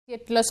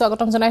এতিয়ালৈ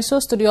স্বাগতম জনাইছো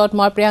ষ্টুডিঅত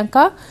মই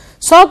প্ৰিয়ংকা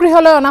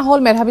স্বগৃহলৈ অনা হল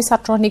মেধাবী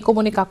ছাত্ৰ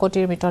নিকুমনি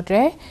কাকতিৰ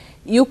মৃতদেহ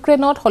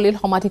ইউক্ৰেইনত হলিল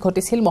সমাধি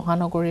ঘটিছিল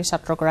মহানগৰীৰ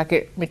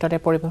ছাত্ৰগৰাকীৰ মৃতদেহ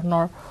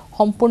পৰিবহনৰ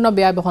সম্পূৰ্ণ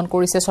ব্যয় বহন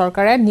কৰিছে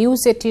চৰকাৰে নিউজ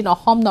 18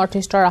 অসম নৰ্থ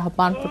ইষ্টৰ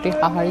আহ্বান প্ৰতি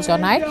সাহাৰি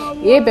জনাই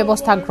এই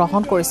ব্যৱস্থা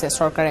গ্ৰহণ কৰিছে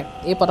চৰকাৰে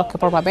এই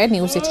পদক্ষেপৰ বাবে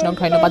নিউজ 18ক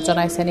ধন্যবাদ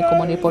জনাইছে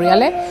নিকুমনিৰ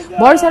পৰিয়ালে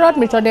বৰঝাৰত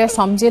মৃতদেহ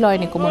সমজি লয়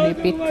নিকুমনিৰ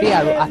পিতৃ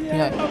আৰু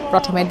আত্মীয়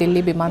প্ৰথমে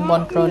দিল্লী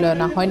বিমানবন্দৰলৈ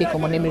অনা হয়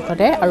নিকুমনিৰ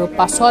মৃতদেহ আৰু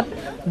পাছত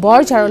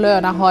বৰঝাৰলৈ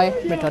অনা হয়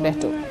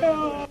মৃতদেহটো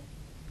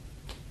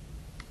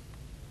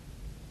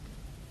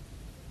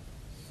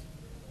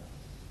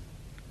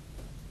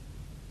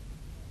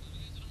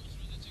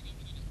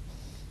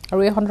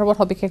আৰু এই সন্দৰ্ভত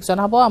সবিশেষ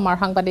জনাব আমাৰ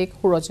সাংবাদিক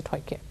সুৰজিত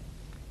হয়কে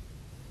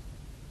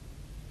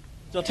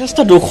যথেষ্ট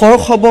দুখৰ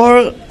খবৰ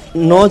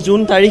 9 জুন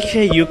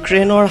তাৰিখে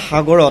ইউক্ৰেইনৰ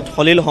সাগৰত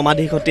হলিল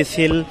সমাধি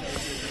ঘটিছিল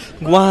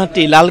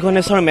গুৱাহাটী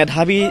লালগণেশৰ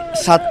মেধাবী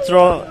ছাত্ৰ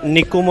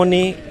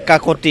নিকুমনি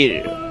কাকতিৰ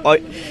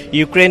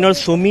ইউক্ৰেইনৰ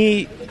সুমি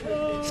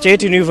ষ্টেট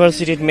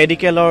ইউনিভাৰ্চিটিত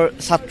মেডিকেলৰ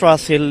ছাত্ৰ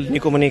আছিল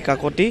নিকুমনি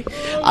কাকতি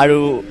আৰু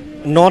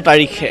 9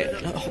 তাৰিখে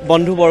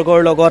বন্ধুবৰ্গৰ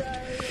লগত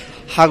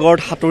সাগৰত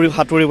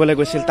সাঁতুৰিবলৈ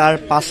গৈছিল তাৰ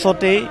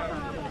পাছতেই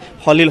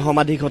হলিল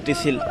সমাধি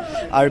ঘটিছিল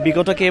আৰু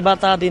বিগত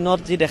কেইবাটা দিনত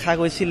যি দেখা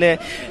গৈছিলে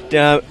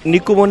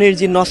নিকুমনিৰ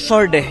যি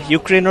নশ্বৰ দেহ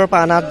ইউক্ৰেইনৰ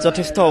পৰা অনাত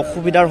যথেষ্ট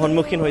অসুবিধাৰ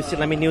সন্মুখীন হৈছিল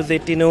আমি নিউজ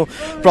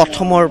 18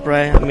 প্ৰথমৰ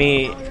পৰাই আমি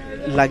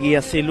লাগি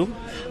আছিলোঁ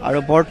আৰু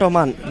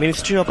বৰ্তমান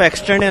মিনিষ্ট্ৰী অফ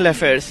এক্সটাৰ্নেল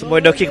এফেয়াৰ্ছ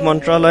বৈদেশিক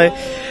মন্ত্ৰালয়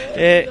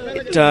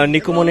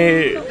নিকুমনিৰ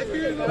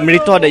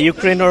মৃতদেহ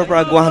ইউক্ৰেইনৰ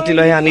পৰা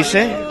গুৱাহাটীলৈ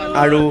আনিছে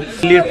আৰু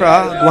দিল্লীৰ পৰা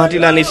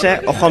গুৱাহাটীলৈ আনিছে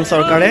অসম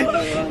চৰকাৰে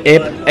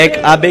এক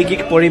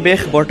আবেগিক পৰিৱেশ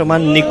বৰ্তমান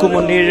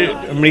নিকুমনিৰ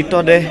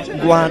মৃতদেহ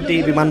গুৱাহাটী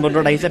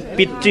বিমানবন্দৰত আহিছে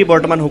পিতৃ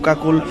বৰ্তমান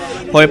হুকাকুল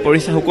হৈ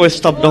পৰিছে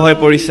স্তব্ধ হৈ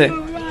পৰিছে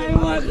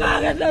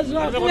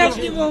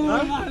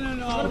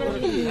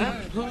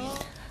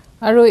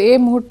আৰু এই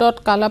মুহূৰ্তত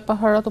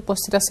কালাপাহাৰত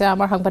উপস্থিত আছে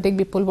আমাৰ সাংবাদিক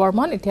বিপুল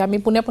বৰ্মন এতিয়া আমি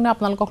পুনে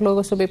আপোনালোকক লৈ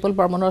গৈছো বিপুল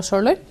বৰ্মনৰ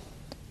ওচৰলৈ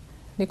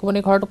নিকুমনি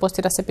ঘৰত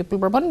উপস্থিত আছে বিপুল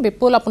বৰ্মন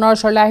বিপুল আপোনাৰ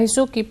ওচৰলৈ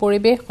আহিছো কি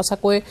পৰিৱেশ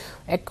সঁচাকৈ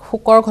এক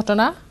হুকৰ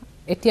ঘটনা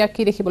এতিয়া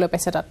কি দেখিবলৈ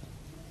পাইছে তাত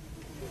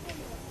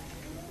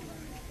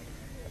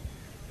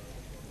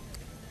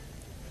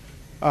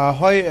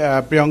হয়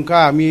প্ৰিয়ংকা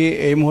আমি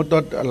এই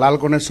মুহূৰ্তত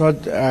লালগণেশত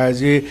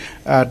যি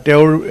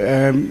তেওঁৰ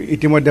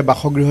ইতিমধ্যে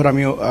বাসগৃহত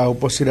আমি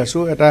উপস্থিত আছো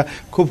এটা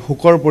খুব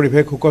হুকৰ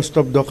পৰিৱেশ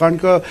হুকস্তব্ধ কাৰণ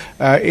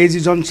এই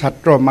যিজন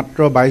ছাত্ৰ মাত্ৰ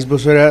 22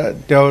 বছৰীয়া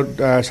তেওঁ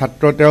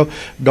ছাত্ৰ তেওঁ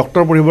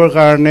ডক্টৰ পঢ়িবৰ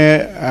কাৰণে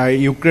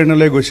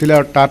ইউক্ৰেইনলৈ গৈছিল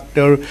আৰু তাত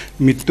তেওঁৰ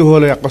মৃত্যু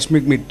হ'ল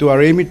আকস্মিক মৃত্যু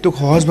আৰু এই মৃত্যুক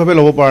সহজভাৱে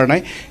ল'ব পৰা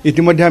নাই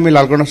ইতিমধ্যে আমি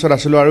লালগণেশত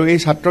আছিলোঁ আৰু এই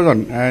ছাত্ৰজন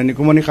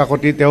নিকুমনি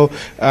কাকতি তেওঁ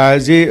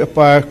যি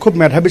খুব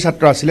মেধাবী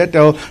ছাত্ৰ আছিলে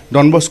তেওঁ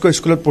ডন বস্কো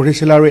স্কুলত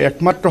পঢ়িছিল আৰু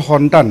একমাত্ৰ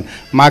সন্তান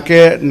মাকে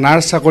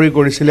নাৰ্ছ চাকৰি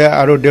কৰিছিলে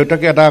আৰু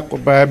দেউতাকে এটা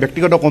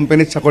ব্যক্তিগত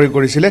কোম্পানীত চাকৰি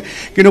কৰিছিলে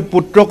কিন্তু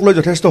পুত্ৰক লৈ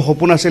যথেষ্ট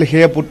সপোন আছিল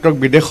সেয়ে পুত্ৰক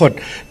বিদেশত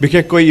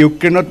বিশেষকৈ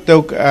ইউক্ৰেইনত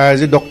তেওঁক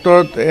যি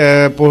ডক্টৰত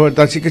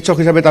চিকিৎসক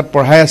হিচাপে তাত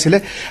পঢ়াই আছিলে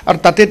আৰু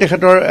তাতে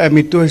তেখেতৰ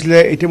মৃত্যু হৈছিলে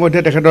ইতিমধ্যে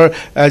তেখেতৰ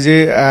যি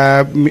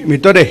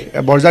মৃতদেহ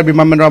বৰঝাৰ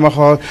বিমানবন্দৰৰ আমাৰ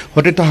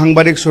সতীৰ্থ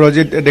সাংবাদিক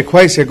সুৰজিত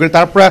দেখুৱাইছে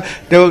তাৰ পৰা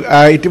তেওঁ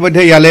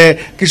ইতিমধ্যে ইয়ালৈ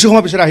কিছু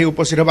সময় পিছত আহি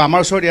উপস্থিত হ'ব আমাৰ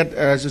ওচৰত ইয়াত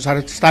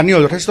স্থানীয়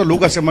যথেষ্ট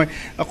লোক আছে মই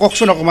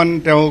কওকচোন অকণমান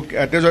তেওঁ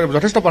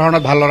যথেষ্ট পঢ়া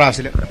শুনাত ভাল ল'ৰা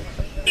আছিলে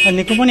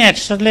নিকুমনি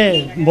একচুৱেলি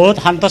বহুত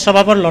শান্ত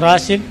স্বভাৱৰ ল'ৰা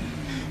আছিল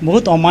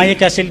বহুত অমায়িক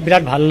আছিল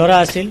বিৰাট ভাল ল'ৰা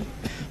আছিল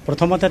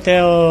প্ৰথমতে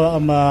তেওঁ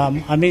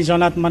আমি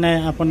জনাত মানে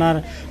আপোনাৰ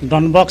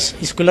ডনবক্স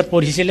স্কুলত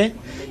পঢ়িছিলে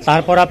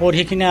তাৰ পৰা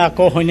পঢ়ি কিনে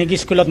আকৌ সৈনিক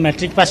স্কুলত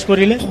মেট্ৰিক পাছ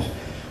কৰিলে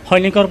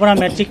সৈনিকৰ পৰা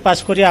মেট্ৰিক পাছ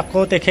কৰি আকৌ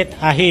তেখেত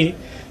আহি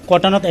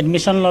কটনত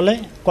এডমিশ্যন ল'লে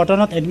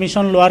কটনত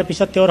এডমিশ্যন লোৱাৰ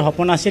পিছত তেওঁৰ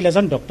সপোন আছিল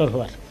এজন ডক্টৰ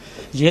হোৱাৰ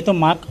যিহেতু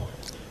মাক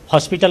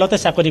হস্পিটেলতে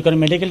চাকৰি কৰে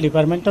মেডিকেল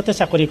ডিপাৰ্টমেণ্টতে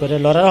চাকৰি কৰে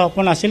ল'ৰাৰ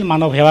সপোন আছিল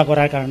মানৱ সেৱা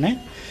কৰাৰ কাৰণে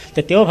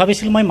তেওঁ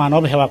ভাবিছিল মই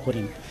মানৱ সেৱা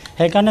কৰিম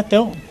সেইকাৰণে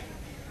তেওঁ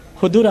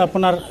সুদূৰ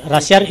আপোনাৰ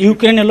ৰাছিয়াৰ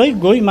ইউক্ৰেইনলৈ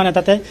গৈ মানে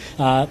তাতে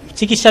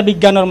চিকিৎসা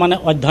বিজ্ঞানৰ মানে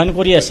অধ্যয়ন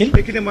কৰি আছিল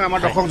এইখিনি মই আমাৰ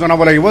দৰ্শক জনাব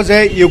লাগিব যে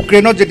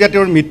ইউক্ৰেইনত যেতিয়া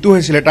তেওঁৰ মৃত্যু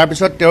হৈছিলে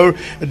তাৰপিছত তেওঁৰ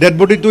ডেড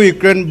বডিটো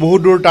ইউক্ৰেইন বহু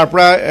দূৰ তাৰ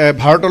পৰা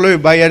ভাৰতলৈ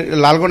বা ইয়াৰ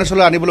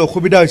লালগণেশলৈ আনিবলৈ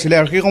অসুবিধা হৈছিলে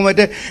আৰু সেই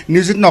সময়তে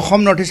নিউজ 18 অসম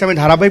নৰ্থ ইষ্ট আমি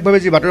ধাৰাবাহিকভাৱে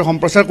যি বাতৰি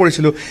সম্প্ৰচাৰ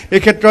কৰিছিলোঁ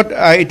এই ক্ষেত্ৰত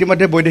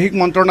ইতিমধ্যে বৈদেশিক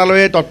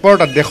মন্ত্ৰণালয়ে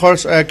তৎপৰতাত দেশৰ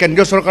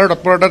কেন্দ্ৰীয় চৰকাৰৰ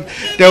তৎপৰতাত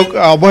তেওঁক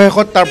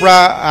অৱশেষত তাৰ পৰা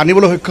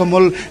আনিবলৈ সক্ষম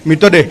হ'ল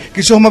মৃতদেহ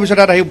কিছু সময় পিছত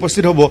তাত আহি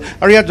উপস্থিত হ'ব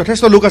আৰু ইয়াত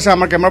যথেষ্ট লোক আছে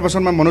আমাৰ কেমেৰা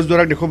পাৰ্চন মই মনোজ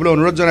দুৱাৰাক দেখুৱাবলৈ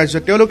অনুৰোধ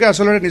জনাইছোঁ তেওঁলোকে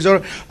আচলতে নিজৰ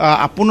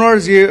আপোনাৰ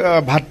যি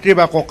ভাতৃ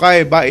বা ককাই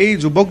বা এই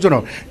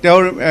যুৱকজনক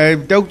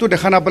তেওঁকতো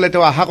দেখা নাপালে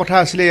তেওঁ অহা কথা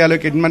আছিলে ইয়ালৈ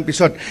কেইদিনমান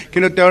পিছত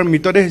কিন্তু তেওঁৰ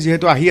মৃতদেহ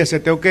যিহেতু আহি আছে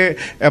তেওঁকে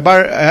এবাৰ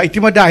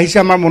ইতিমধ্যে আহিছে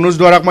আমাৰ মনোজ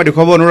দুৱাৰাক মই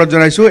দেখুৱাব অনুৰোধ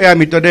জনাইছোঁ এয়া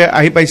মৃতদেহ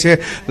আহি পাইছে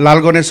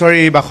লালগণেশৰ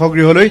এই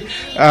বাসগৃহলৈ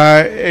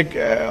এক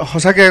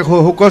সঁচাকৈ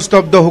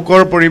হুকস্তব্ধ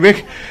হুকৰ পৰিৱেশ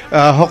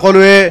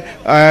সকলোৱে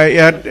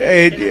ইয়াত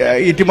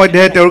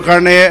ইতিমধ্যে তেওঁৰ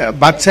কাৰণে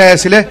বাট চাই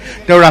আছিলে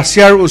তেওঁ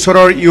ৰাছিয়াৰ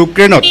ওচৰৰ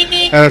ইউক্ৰেইনত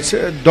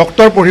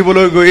ডক্টৰ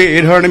পঢ়িবলৈ গৈ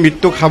এই ধৰণে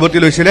মৃত্যুক সাৱটি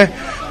লৈছিলে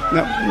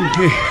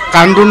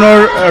কান্দোনৰ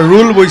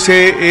ৰোল বৈছে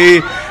এই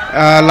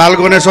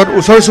লালগণেশত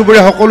ওচৰ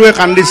চুবুৰীয়া সকলোৱে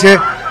কান্দিছে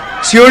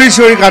চিঞৰি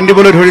চিঞৰি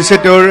কান্দিবলৈ ধৰিছে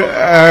তেওঁৰ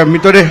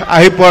মৃতদেহ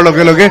আহি পোৱাৰ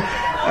লগে লগে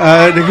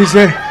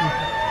দেখিছে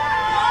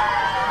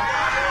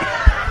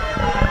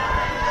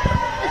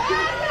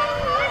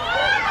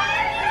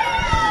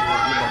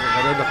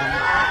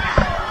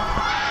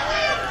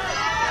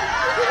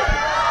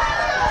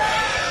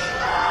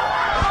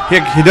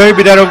হৃদয়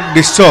বিদাৰক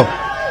দৃশ্য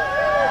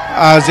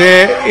যে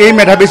এই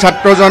মেধাৱী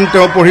ছাত্ৰজন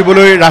তেওঁ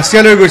পঢ়িবলৈ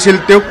ৰাছিয়ালৈ গৈছিল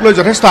তেওঁক লৈ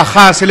যথেষ্ট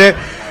আশা আছিলে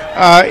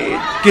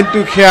কিন্তু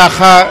সেই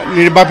আশা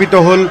নিৰ্বাপিত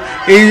হ'ল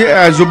এই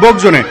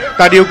যুৱকজনে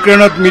তাৰ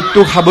ইউক্ৰেইনত মৃত্যু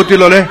সাৱটি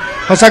ল'লে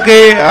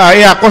সঁচাকৈ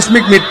এই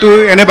আকস্মিক মৃত্যু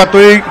এনে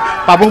বাতৰি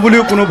পাব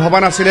বুলিও কোনো ভবা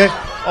নাছিলে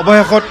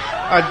অৱশেষত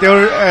তেওঁৰ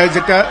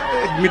যেতিয়া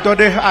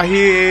মৃতদেহ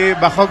আহি এই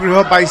বাসগৃহ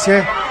পাইছে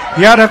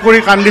হিয়া ঢাকুৰি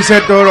কান্দিছে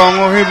তেওঁৰ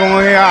অঙহী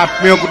বঙহী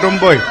আত্মীয়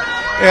কুটুম্বই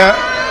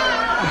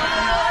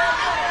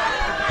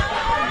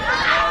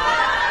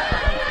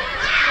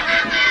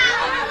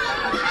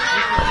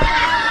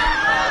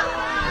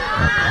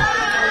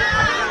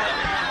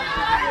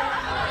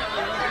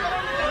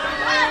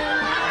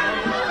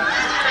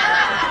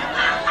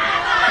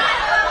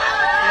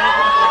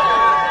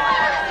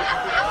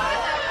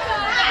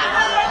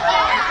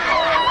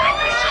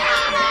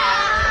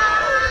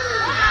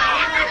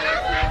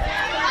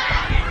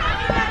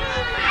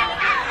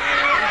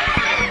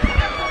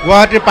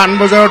গুৱাহাটীৰ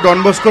পাণবজাৰৰ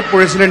ডনবস্কোত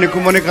পঢ়িছিলে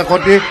নিকুমণি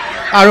কাকতি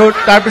আৰু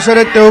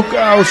তাৰপিছতে তেওঁক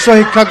উচ্চ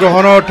শিক্ষা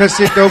গ্ৰহণৰ অৰ্থে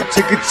তেওঁক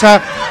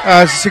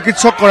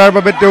চিকিৎসক কৰাৰ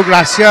বাবে তেওঁক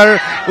ৰাছিয়াৰ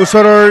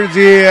ওচৰৰ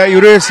যি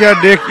ইউৰোএছিয়াৰ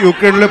দেশ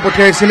ইউক্ৰেইনলৈ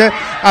পঠিয়াইছিলে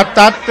আৰু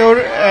তাত তেওঁৰ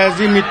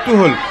যি মৃত্যু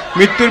হ'ল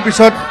মৃত্যুৰ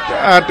পিছত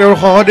তেওঁৰ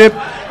সহদেৱ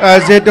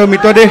যে তেওঁ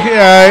মৃতদেহ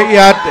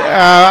ইয়াত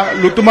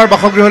লুটুমাৰ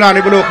বাসগৃহলৈ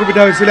আনিবলৈ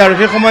অসুবিধা হৈছিলে আৰু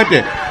সেই সময়তে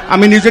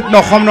আমি নিউজ18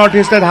 অসম নৰ্থ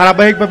ইষ্টে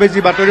ধাৰাবাহিকভাৱে যি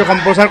বাতৰি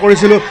সম্প্ৰচাৰ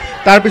কৰিছিলোঁ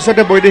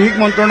তাৰপিছতে বৈদেশিক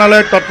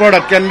মন্ত্ৰণালয়ৰ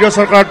তৎপৰতাত কেন্দ্ৰীয়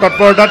চৰকাৰৰ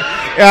তৎপৰতাত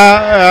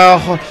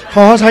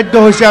সহজসাধ্য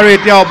হৈছে আৰু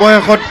এতিয়া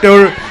অৱশেষত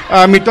তেওঁৰ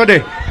মৃতদেহ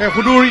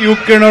সুদূৰ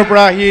ইউক্ৰেইনৰ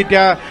পৰা আহি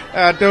এতিয়া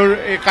তেওঁৰ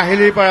এই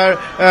কাহিলীপাৰাৰ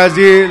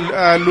যি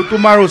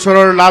লুটুমাৰ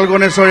ওচৰৰ লাল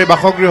গণেশৰ এই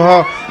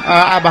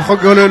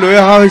বাসগৃহলৈ লৈ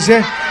অহা হৈছে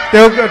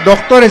তেওঁক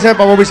ডক্তৰ হিচাপে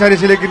পাব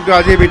বিচাৰিছিলে কিন্তু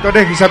আজি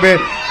মৃতদেহ হিচাপে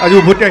আজি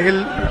উভতি আহিল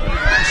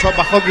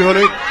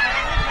বাসগৃহলৈ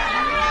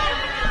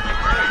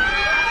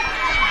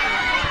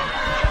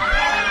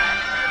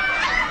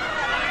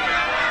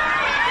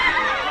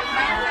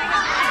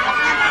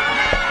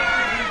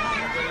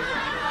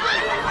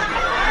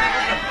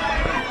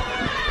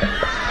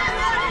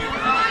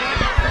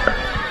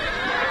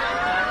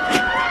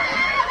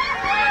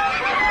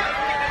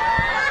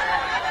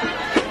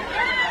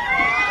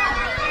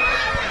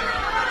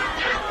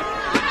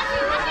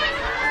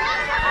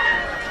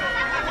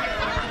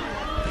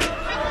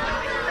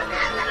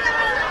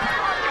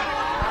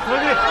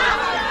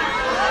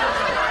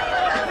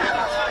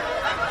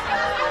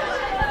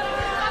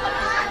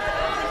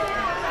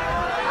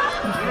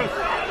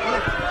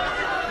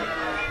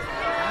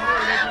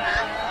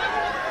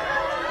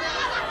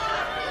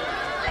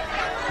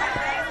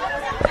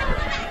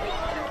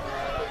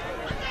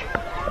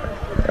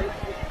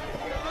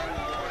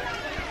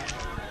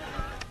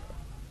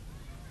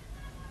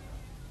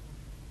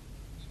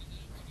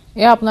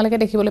এয়া আপোনালোকে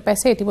দেখিবলৈ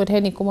পাইছে ইতিমধ্যে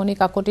নিকুমণি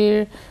কাকতিৰ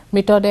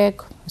মৃতদেহ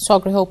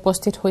স্বগৃহ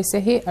উপস্থিত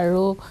হৈছেহি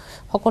আৰু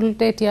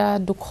সকলোতে এতিয়া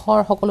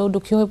সকলো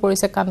দুখী হৈ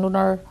পৰিছে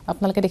কান্দোনৰ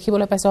আপোনালোকে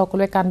দেখিবলৈ পাইছে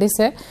সকলোৱে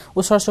কান্দিছে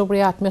ওচৰ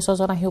চুবুৰীয়া আত্মীয়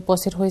স্বজন আহি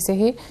উপস্থিত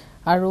হৈছেহি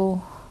আৰু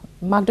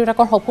মাক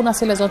দেউতাকৰ সপোন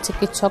আছিল এজন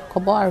চিকিৎসক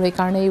হ'ব আৰু এই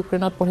কাৰণে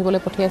ইউক্ৰেইনত পঢ়িবলৈ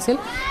পঠিয়াইছিল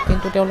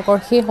কিন্তু তেওঁলোকৰ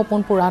সেই সপোন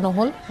পূৰা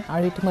নহ'ল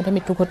আৰু ইতিমধ্যে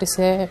মৃত্যু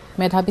ঘটিছে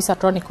মেধাৱী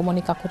ছাত্ৰ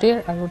নিকুমণি কাকতিৰ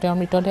আৰু তেওঁৰ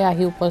মৃতদেহ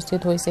আহি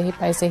উপস্থিত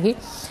পাইছেহি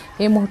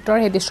এই মুহূৰ্তৰ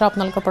এই দৃশ্য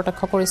আপোনালোকে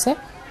প্ৰত্যক্ষ কৰিছে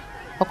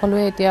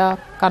সকলোৱে এতিয়া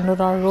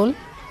কান্দোনৰ ৰোল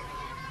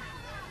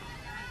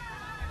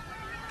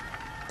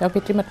তেওঁৰ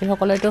পিতৃ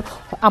মাতৃসকলেতো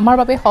আমাৰ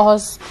বাবে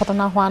সহজ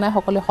ঘটনা হোৱা নাই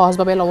সকলোৱে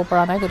সহজভাৱে ল'ব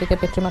পৰা নাই গতিকে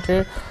পিতৃ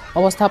মাতৃৰ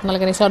অৱস্থা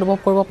আপোনালোকে নিশ্চয় অনুভৱ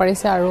কৰিব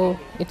পাৰিছে আৰু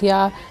এতিয়া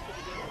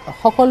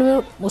সকলোৱে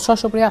ওচৰ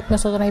চুবুৰীয়া আত্মীয়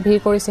স্বজন আহি ভিৰ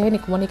কৰিছেহি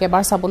নিকুমণিক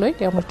এবাৰ চাবলৈ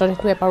তেওঁৰ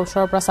মৃতদেহটো এবাৰ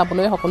ওচৰৰ পৰা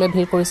চাবলৈ সকলোৱে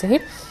ভিৰ কৰিছেহি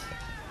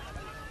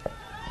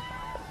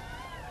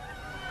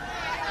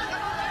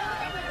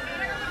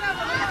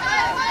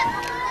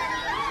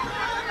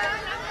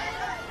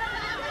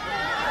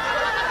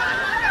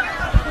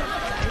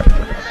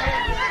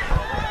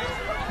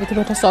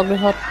ইতিমধ্যে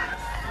স্বগৃহত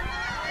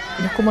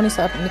নিকুমণি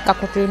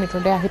কাকতিৰ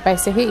মৃতদেহ আহি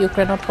পাইছেহি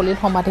ইউক্ৰেইনত সলিল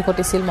সমাধি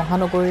ঘটিছিল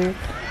মহানগৰীৰ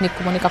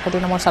নিকুমণি কাকতি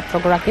নামৰ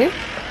ছাত্ৰগৰাকীৰ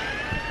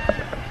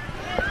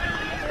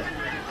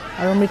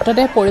আৰু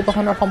মৃতদেহ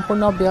পৰিবহণৰ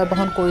সম্পূৰ্ণ ব্যয়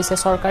বহন কৰিছে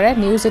চৰকাৰে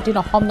নিউজ18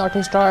 অসম নৰ্থ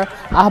ইষ্টৰ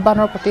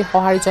আহ্বানৰ প্ৰতি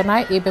সঁহাৰি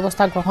জনাই এই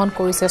ব্যৱস্থা গ্ৰহণ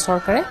কৰিছে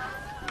চৰকাৰে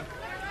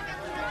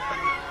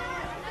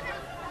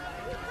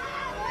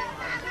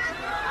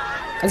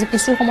আজি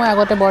কিছু সময়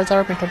আগতে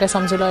বৰজাৰৰ মৃতদেহ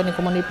চমজি লয়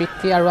নিকুমণিৰ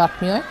পিতৃ আৰু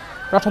আত্মীয়ই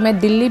প্ৰথমে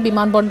দিল্লী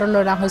বিমানবন্দৰলৈ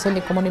অনা হৈছে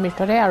নিকুমণিৰ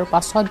মৃতদেহ আৰু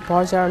পাছত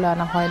বৰজাৰলৈ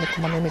অনা হয়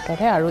নিকুমণিৰ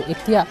মৃতদেহ আৰু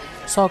এতিয়া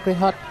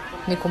স্বগৃহত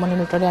নিকুমণিৰ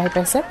মৃতদেহ আহি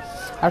পাইছে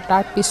আৰু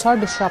তাৰ পিছৰ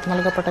দৃশ্য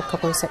আপোনালোকে প্ৰত্যক্ষ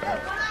কৰিছে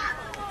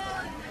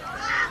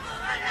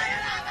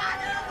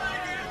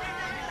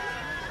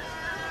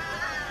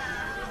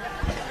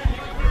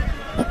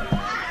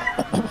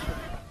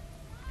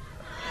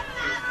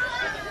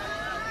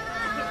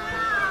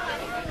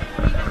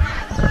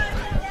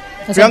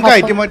প্ৰিয়ংকা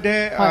ইতিমধ্যে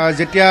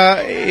যেতিয়া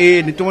এই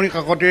নিকুমণি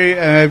কাকতিৰ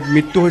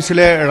মৃত্যু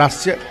হৈছিলে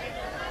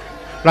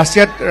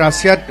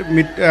ৰাছিয়াত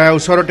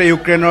ওচৰতে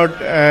ইউক্ৰেইনৰ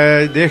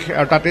দেশ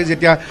আৰু তাতে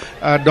যেতিয়া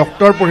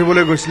ডক্টৰ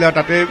পঢ়িবলৈ গৈছিলে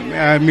তাতে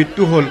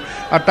মৃত্যু হ'ল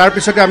আৰু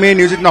তাৰপিছতে আমি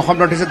নিউজ18 অসম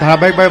নৰ্থ ইষ্টে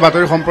ধাৰাবাহিকভাৱে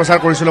বাতৰি সম্প্ৰচাৰ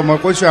কৰিছিলোঁ মই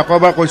কৈছোঁ আকৌ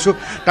এবাৰ কৈছোঁ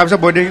তাৰপিছত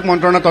বৈদেশিক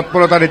মন্ত্ৰণালয়ৰ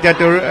তৎপৰতাত এতিয়া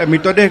তেওঁৰ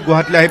মৃতদেহ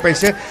গুৱাহাটীলৈ আহি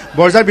পাইছে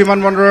বৰঝাৰ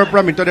বিমানবন্দৰৰ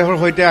পৰা মৃতদেহৰ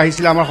সৈতে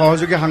আহিছিলে আমাৰ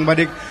সহযোগী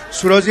সাংবাদিক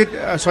সুৰজিৎ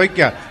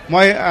শইকীয়া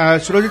মই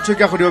সুৰজিৎ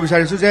শইকীয়াক সুধিব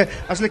বিচাৰিছোঁ যে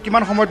আচলতে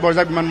কিমান সময়ত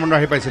বৰঝাৰ বিমানবন্দৰ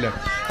আহি পাইছিলে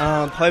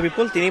হয়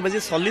বিপুল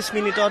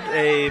 3:40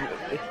 এই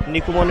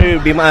নিকুমনিৰ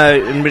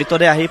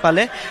মৃতদেহ আহি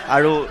পালে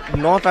আৰু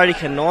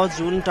 9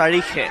 জুন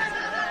তাৰিখে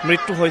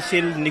মৃত্যু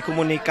হৈছিল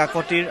নিকুমনি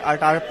কাকতিৰ আৰু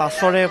তাৰ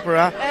পাছৰে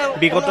পৰা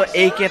বিগত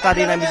এইকেইটা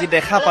দিন আমি যি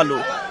দেখা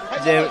পালোঁ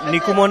যে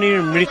নিকুমনিৰ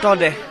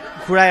মৃতদেহ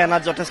ঘূৰাই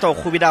অনাত যথেষ্ট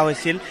অসুবিধা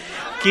হৈছিল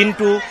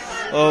কিন্তু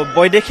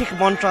বৈদেশিক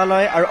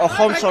মন্ত্ৰালয় আৰু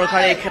অসম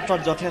চৰকাৰে এই ক্ষেত্ৰত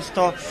যথেষ্ট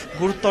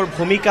গুৰুত্বৰ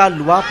ভূমিকা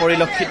লোৱা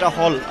পৰিলক্ষিত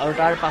হ'ল আৰু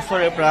তাৰ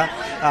পাছৰে পৰা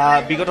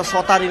বিগত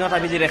 6টা দিনত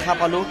আমি যি দেখা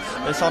পালোঁ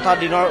 6টা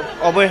দিনৰ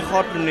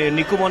অৱশেষত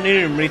নিকুমনিৰ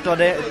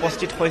মৃতদেহ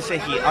উপস্থিত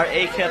হৈছেহি আৰু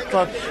এই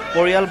ক্ষেত্ৰত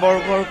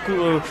পৰিয়ালবৰ্গৰ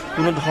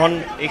কোনো ধন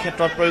এই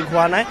ক্ষেত্ৰত প্ৰয়োগ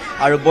হোৱা নাই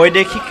আৰু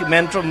বৈদেশিক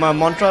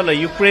মন্ত্ৰালয়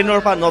ইউক্ৰেইনৰ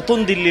পৰা নতুন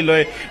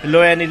দিল্লীলৈ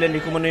লৈ আনিলে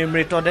নিকুমনিৰ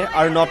মৃতদেহ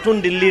আৰু নতুন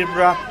দিল্লীৰ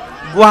পৰা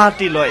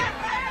গুৱাহাটীলৈ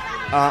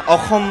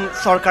অসম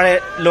চৰকাৰে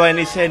লৈ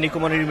আনিছে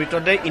নিকুমনিৰ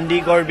মৃতদেহ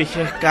ইণ্ডিগৰ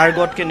বিশেষ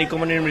কাৰ্গতকে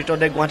নিকুমনিৰ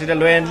মৃতদেহ গুৱাহাটীলৈ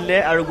লৈ আনিলে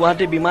আৰু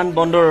গুৱাহাটী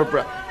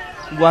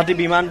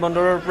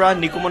বিমানবন্দৰৰ পৰা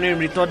নিকুমনিৰ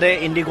মৃতদেহ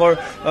ইণ্ডিগৰ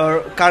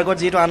কাৰ্গত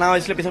যিহেতু অনা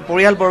হৈছিলে পিছত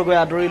পৰিয়ালবৰ্গই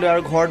আদৰি লৈ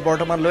আৰু ঘৰত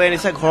বৰ্তমান লৈ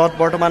আনিছে ঘৰত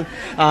বৰ্তমান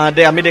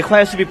আমি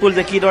দেখুৱাই আছোঁ বিপুল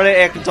যে কিদৰে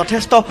এক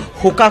যথেষ্ট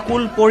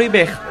শোকাকুল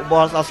পৰিৱেশ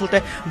আচলতে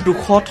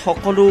দুখত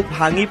সকলো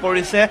ভাঙি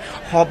পৰিছে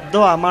শব্দ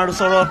আমাৰ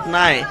ওচৰত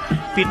নাই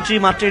পিতৃ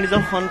মাতৃৰ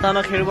নিজৰ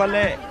সন্তানক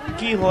হেৰুৱালে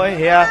কি হয়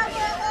সেয়া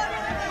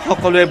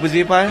সকলোৱে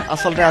বুজি পায়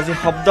আচলতে আজি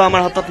শব্দ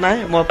আমাৰ হাতত নাই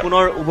মই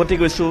পুনৰ উভতি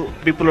গৈছোঁ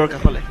বিপুলৰ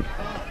কাষলৈ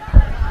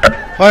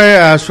হয়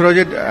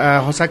সুৰজিৎ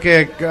সঁচাকৈ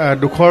এক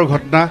দুখৰ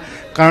ঘটনা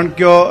কাৰণ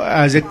কিয়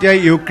যেতিয়া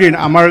ইউক্ৰেইন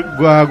আমাৰ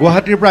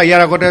গুৱাহাটীৰ পৰা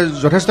ইয়াৰ আগতে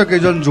যথেষ্ট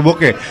কেইজন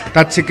যুৱকে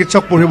তাত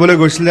চিকিৎসক পঢ়িবলৈ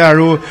গৈছিলে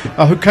আৰু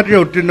সুখ্যাতিৰে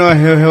উত্তীৰ্ণ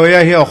হৈ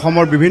আহি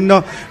অসমৰ বিভিন্ন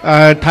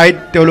ঠাইত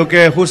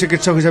তেওঁলোকে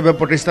সুচিকিৎসক হিচাপে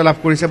প্ৰতিষ্ঠা লাভ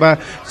কৰিছে বা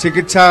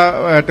চিকিৎসা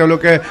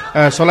তেওঁলোকে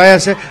চলাই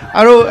আছে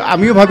আৰু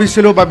আমিও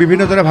ভাবিছিলোঁ বা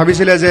বিভিন্নজনে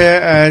ভাবিছিলে যে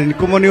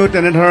নিকুমনিও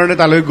তেনেধৰণে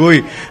তালৈ গৈ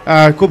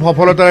খুব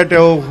সফলতাৰে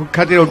তেওঁ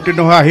সুখ্যাতিৰে উত্তীৰ্ণ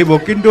হৈ আহিব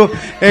কিন্তু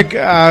এক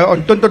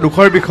অত্যন্ত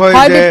দুখৰ বিষয়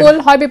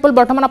হয় বিপুল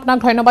বৰ্তমান আপোনাক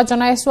ধন্যবাদ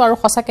জনাই আছোঁ আৰু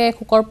সঁচাকৈ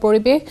সুখৰ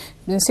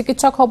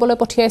চিকিৎসক হ'বলৈ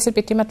পঠিয়াইছিল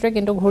পিতৃ মাতৃয়ে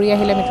কিন্তু ঘূৰি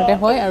আহিলে মৃতদেহ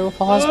হয় আৰু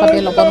সহজভাৱে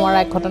ল'ব নোৱাৰা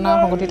এক ঘটনা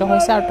সংঘটিত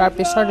হৈছে আৰু তাৰ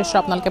পিছৰ দৃশ্য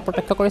আপোনালোকে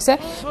প্ৰত্যক্ষ কৰিছে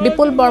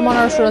বিপুল বৰ্মন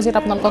আৰু সুৰজিৎ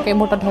আপোনালোকক এই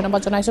মুহূৰ্তত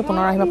ধন্যবাদ জনাইছোঁ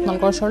পুনৰ আহিম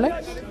আপোনালোকৰ ওচৰলৈ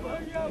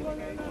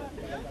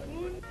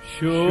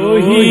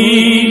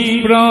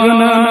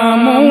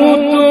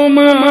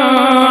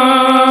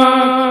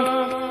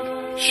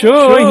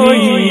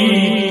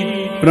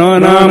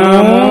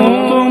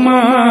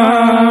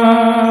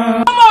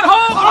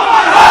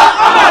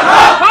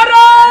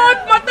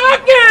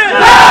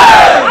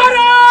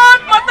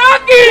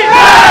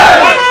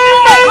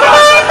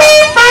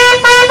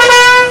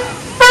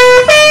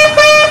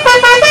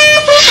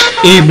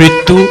এই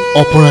মৃত্যু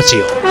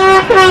অপৰাজীয়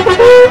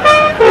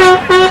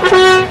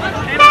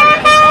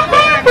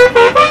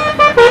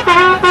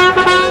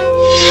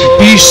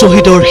বীৰ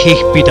শ্বহীদৰ শেষ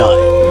বিদায়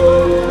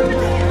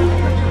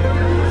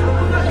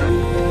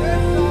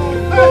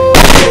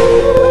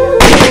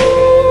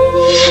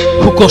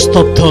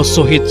শোকস্তব্ধ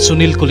শ্বহীদ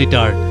সুনীল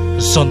কলিতাৰ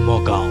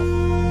জন্মগাঁও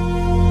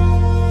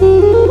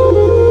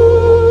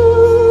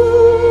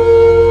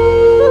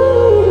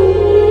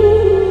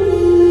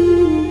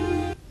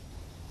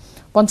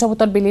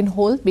পঞ্চভূতত বিলীন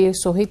হ'ল বীৰ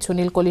শ্বহীদ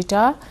সুনীল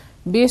কলিতা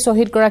বীৰ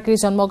শ্বহীদগৰাকীৰ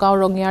জন্মগাঁও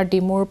ৰঙিয়াৰ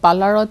ডিমুৰ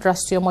পালাৰত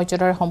ৰাষ্ট্ৰীয়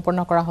মৰ্যাদাৰে সম্পন্ন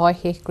কৰা হয়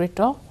শেষকৃত্য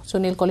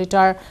সুনীল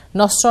কলিতাৰ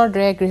নশ্বৰ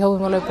দেহ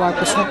গৃহভূমিলৈ পোৱাৰ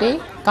পিছতেই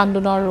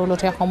কান্দোনৰ ৰোল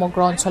উঠে সমগ্ৰ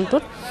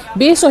অঞ্চলটোত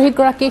বীৰ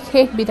শ্বহীদগৰাকীক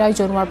শেষ বিদায়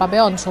জনোৱাৰ বাবে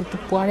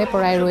অঞ্চলটোত পুৱাৰে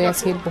পৰাই ৰৈ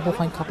আছিল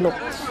বহুসংখ্যক লোক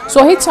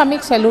শ্বহীদ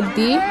স্বামীক চেলুট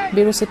দি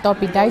বিৰোচিত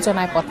বিদায়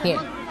জনাই পত্নীয়ে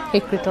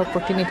শেষকৃত্যৰ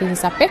প্ৰতিনিধি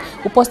হিচাপে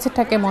উপস্থিত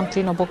থাকে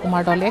মন্ত্ৰী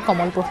নৱকুমাৰ দলে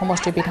কমলপুৰ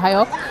সমষ্টিৰ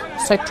বিধায়ক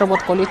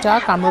সত্যব্ৰত কলিতা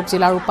কামৰূপ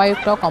জিলাৰ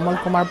উপায়ুক্ত কমল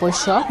কুমাৰ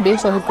বৈশ্য বীৰ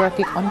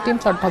শ্বহীদগৰাকীক অন্তিম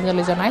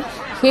শ্ৰদ্ধাঞ্জলি জনাই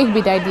শেষ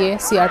বিদায় দিয়ে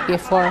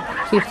CRPFৰ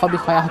শীৰ্ষ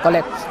বিষয়াসকলে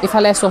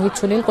ইফালে শ্বহীদ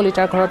সুনীল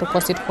কলিতাৰ ঘৰত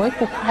উপস্থিত হৈ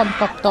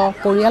শোকসন্তপ্ত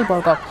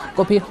পৰিয়ালবৰ্গক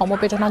গভীৰ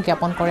সমবেদনা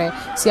জ্ঞাপন কৰে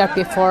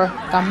CRPFৰ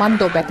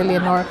কামাণ্ডো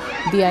বেটেলিয়নৰ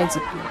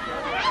DIGP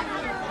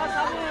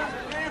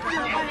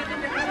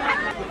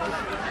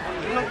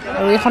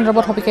আৰু এই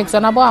সন্দৰ্ভত সবিশেষ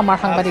জনাব আমাৰ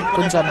সাংবাদিক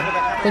গুঞ্জন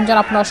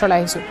আপোনাৰ ওচৰলৈ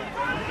আহিছোঁ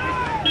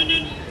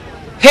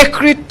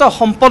শেষকৃত্য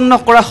সম্পন্ন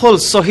কৰা হ'ল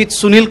শ্বহীদ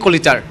সুনীল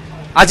কলিতাৰ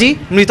আজি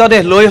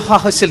মৃতদেহ লৈ অহা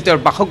হৈছিল তেওঁৰ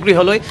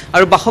বাসগৃহলৈ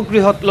আৰু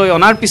বাসগৃহত লৈ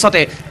অনাৰ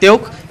পিছতে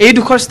তেওঁক এই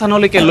দুখৰ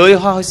স্থানলৈকে লৈ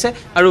অহা হৈছে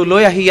আৰু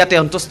লৈ আহি ইয়াতে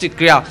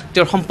অন্ত্যেষ্টিক্ৰিয়া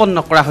তেওঁৰ সম্পন্ন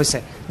কৰা হৈছে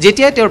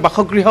যেতিয়াই তেওঁৰ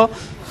বাসগৃহ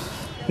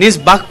নিজ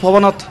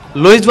বাসভৱনত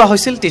লৈ যোৱা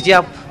হৈছিল তেতিয়া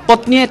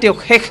পত্নীয়ে তেওঁক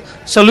শেষ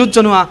চেলুট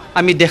জনোৱা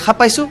আমি দেখা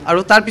পাইছোঁ আৰু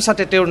তাৰ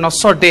পিছতে তেওঁৰ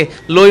নশ্বৰ দেহ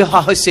লৈ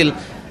অহা হৈছিল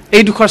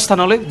এই দুখৰ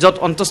স্থানলৈ য'ত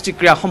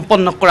অন্ত্যেষ্টিক্ৰিয়া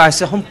সম্পন্ন কৰা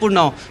হৈছে সম্পূৰ্ণ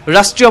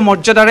ৰাষ্ট্ৰীয়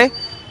মৰ্যাদাৰে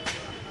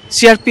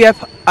CRPF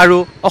আৰু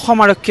অসম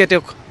আৰক্ষীয়ে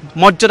তেওঁক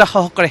মৰ্যাদা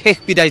সহকাৰে শেষ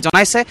বিদায়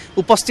জনাইছে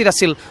উপস্থিত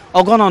আছিল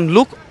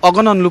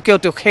অগণন লোকেও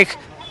তেওঁক শেষ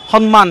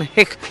সন্মান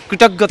শেষ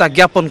কৃতজ্ঞতা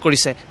জ্ঞাপন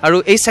কৰিছে আৰু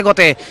এই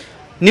চেগতে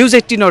নিউজ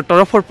 18ৰ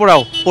তৰফৰ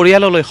পৰাও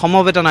পৰিয়াললৈ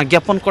সমবেদনা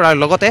জ্ঞাপন কৰাৰ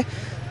লগতে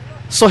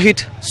শ্বহীদ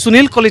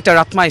সুনীল কলিতাৰ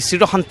আত্মাই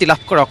চিৰশান্তি লাভ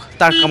কৰক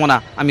তাৰ কামনা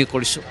আমি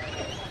কৰিছোঁ।